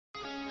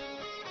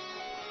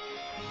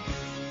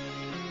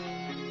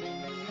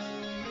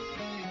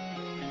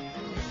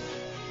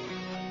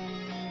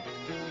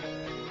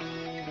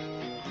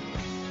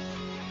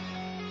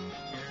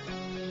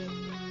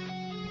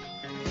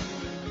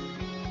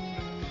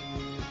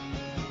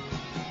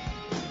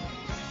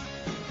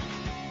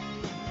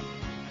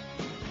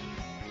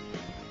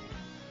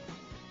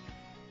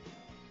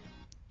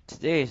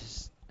Today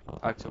is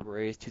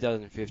October 8th,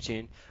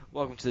 2015.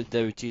 Welcome to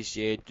the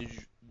WTCA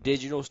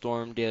Digital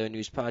Storm Daily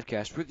News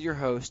Podcast with your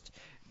host,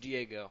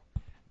 Diego,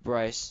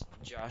 Bryce,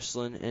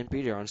 Jocelyn, and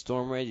Peter on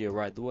Storm Radio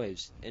Ride the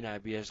Waves and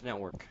IBS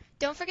Network.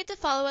 Don't forget to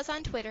follow us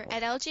on Twitter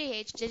at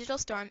LGH Digital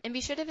Storm and be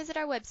sure to visit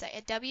our website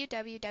at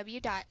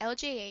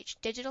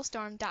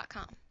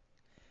www.ljhdigitalstorm.com.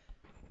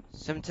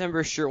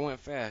 September sure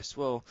went fast.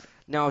 Well,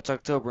 now it's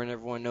October and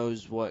everyone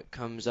knows what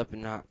comes up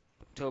in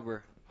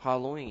October.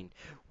 Halloween,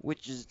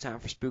 which is a time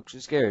for spooks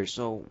and scares.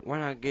 So why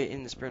not get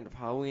in the spirit of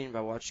Halloween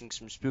by watching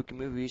some spooky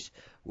movies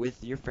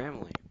with your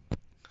family?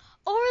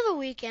 Over the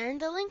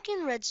weekend, the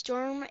Lincoln Red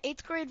Storm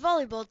 8th grade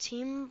volleyball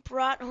team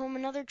brought home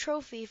another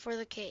trophy for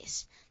the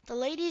case. The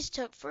ladies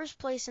took first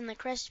place in the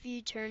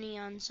Crestview tourney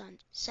on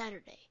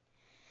Saturday.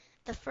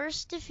 The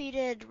first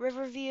defeated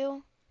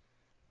Riverview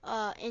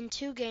in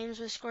 2 games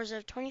with scores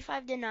of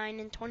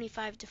 25-9 and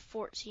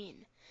 25-14.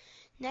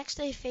 Next,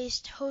 they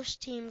faced host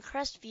team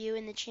Crestview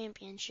in the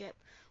championship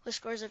with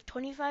scores of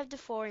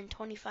 25-4 and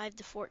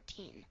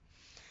 25-14.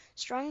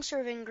 Strong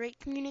serving, great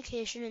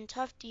communication, and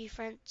tough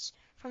defense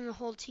from the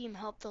whole team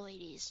helped the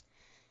ladies.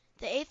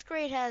 The 8th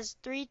grade has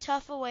 3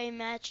 tough away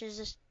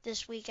matches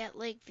this week at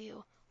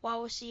Lakeview,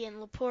 Wawasee, and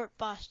LaPorte,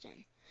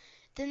 Boston.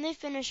 Then they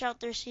finish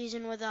out their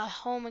season with a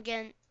home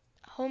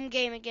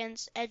game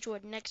against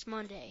Edgewood next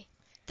Monday.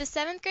 The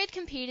 7th grade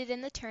competed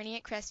in the tourney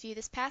at Crestview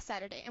this past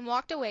Saturday and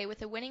walked away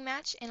with a winning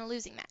match and a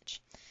losing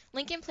match.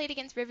 Lincoln played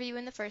against Riverview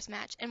in the first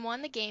match and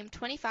won the game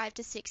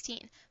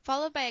 25-16,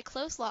 followed by a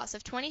close loss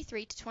of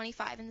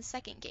 23-25 in the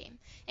second game,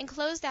 and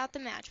closed out the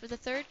match with a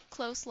third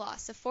close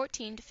loss of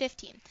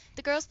 14-15.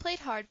 The girls played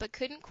hard but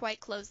couldn't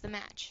quite close the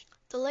match.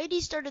 The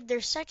ladies started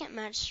their second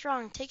match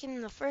strong, taking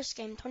the first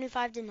game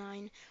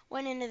 25-9,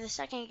 went into the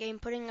second game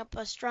putting up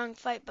a strong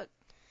fight but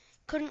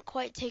couldn't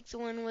quite take the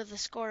win with a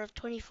score of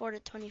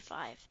 24-25.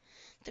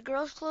 The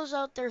girls closed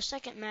out their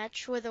second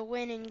match with a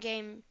win in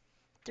game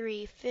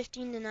 3,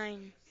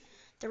 15-9.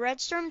 The Red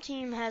Storm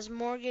team has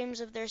more games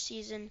of their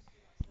season.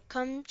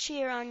 Come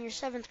cheer on your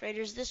 7th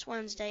graders this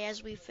Wednesday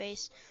as we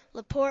face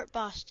LaPorte,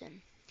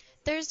 Boston.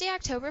 Thursday,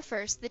 October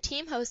 1st, the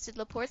team hosted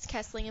LaPorte's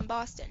Kessling in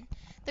Boston.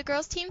 The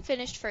girls' team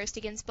finished first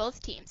against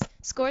both teams.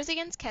 Scores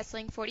against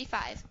Kessling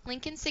 45,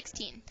 Lincoln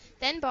 16,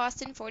 then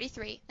Boston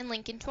 43, and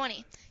Lincoln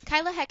 20.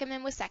 Kyla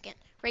Heckerman was second,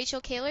 Rachel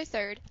Kaler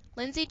third,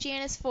 Lindsay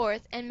Janis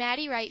fourth, and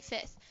Maddie Wright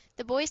fifth.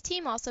 The boys'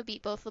 team also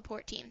beat both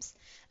LaPorte teams.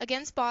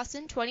 Against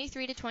Boston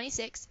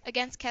 23-26,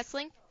 against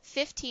Kessling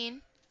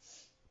 15-48.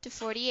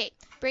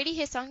 Brady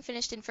Hissong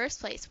finished in first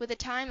place with a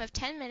time of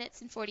 10 minutes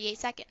and 48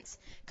 seconds.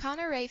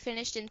 Connor Ray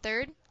finished in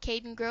third,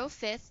 Caden Grove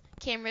fifth,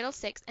 Cam Riddle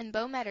sixth, and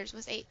Bo Metters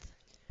was eighth.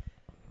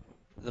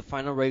 The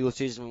final regular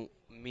season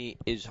meet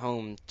is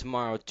home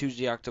tomorrow,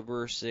 Tuesday,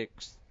 October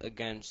 6th,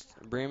 against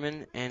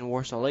Bremen and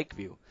Warsaw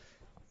Lakeview.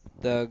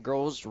 The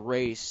girls'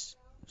 race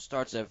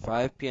starts at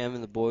 5 p.m.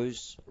 and the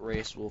boys'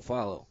 race will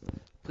follow.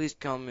 Please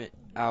come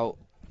out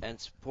and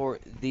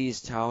support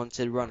these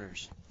talented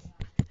runners.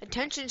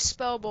 Attention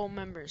Spell Bowl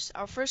members.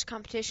 Our first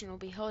competition will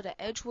be held at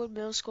Edgewood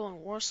Middle School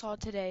in Warsaw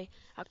today,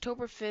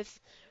 October 5th.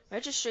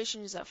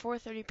 Registration is at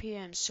 4:30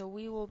 p.m., so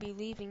we will be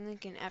leaving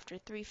Lincoln after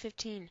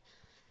 3:15.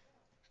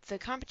 The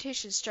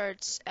competition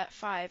starts at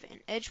 5, and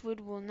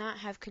Edgewood will not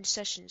have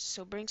concessions,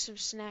 so bring some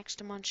snacks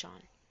to munch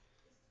on.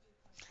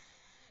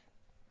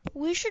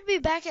 We should be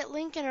back at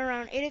Lincoln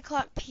around 8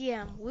 o'clock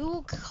p.m. We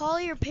will call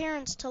your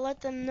parents to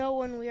let them know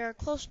when we are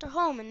close to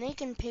home and they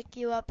can pick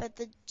you up at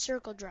the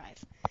Circle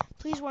Drive.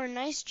 Please wear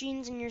nice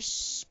jeans and your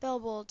Spell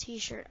Bowl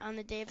t-shirt on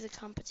the day of the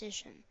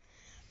competition.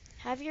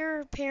 Have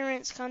your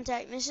parents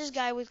contact Mrs.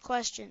 Guy with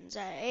questions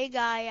at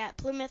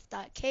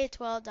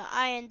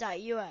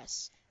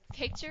aguy@plymouth.k12.in.us.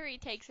 Picture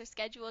retakes are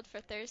scheduled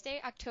for Thursday,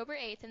 October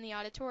 8th in the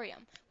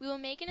auditorium. We will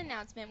make an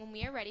announcement when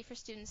we are ready for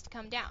students to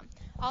come down.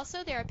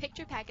 Also, there are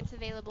picture packets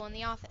available in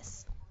the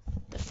office.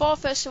 The Fall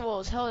Festival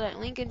is held at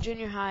Lincoln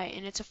Junior High,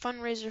 and it's a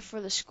fundraiser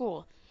for the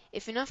school.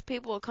 If enough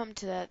people will come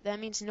to that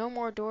means no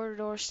more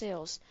door-to-door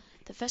sales.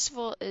 The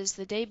festival is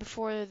the day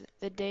before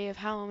the day of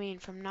Halloween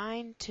from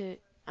 5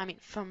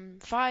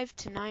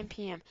 to 9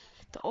 p.m.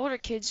 The older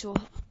kids will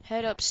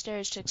head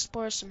upstairs to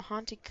explore some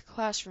haunted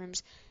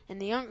classrooms, and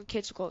the younger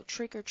kids will go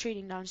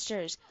trick-or-treating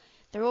downstairs.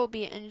 There will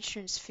be an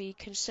entrance fee,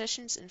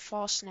 concessions, and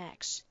fall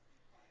snacks.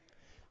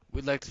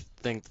 We'd like to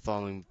thank the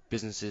following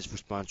businesses for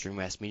sponsoring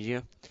mass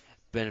media: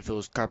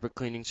 Benefield's Carpet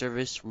Cleaning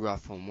Service,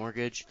 Ruff Home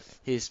Mortgage,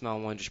 His Small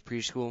Wonders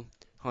Preschool,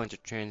 Hunter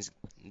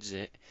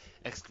Transit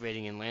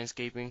Excavating and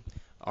Landscaping,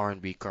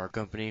 R&B Car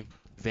Company,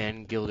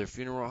 Van Gilder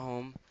Funeral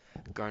Home,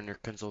 Gardner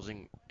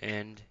Consulting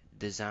and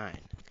Design.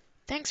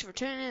 Thanks for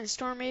tuning in to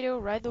Storm Radio,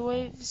 Ride the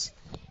Waves,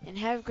 and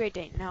have a great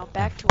day. Now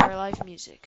back to our live music.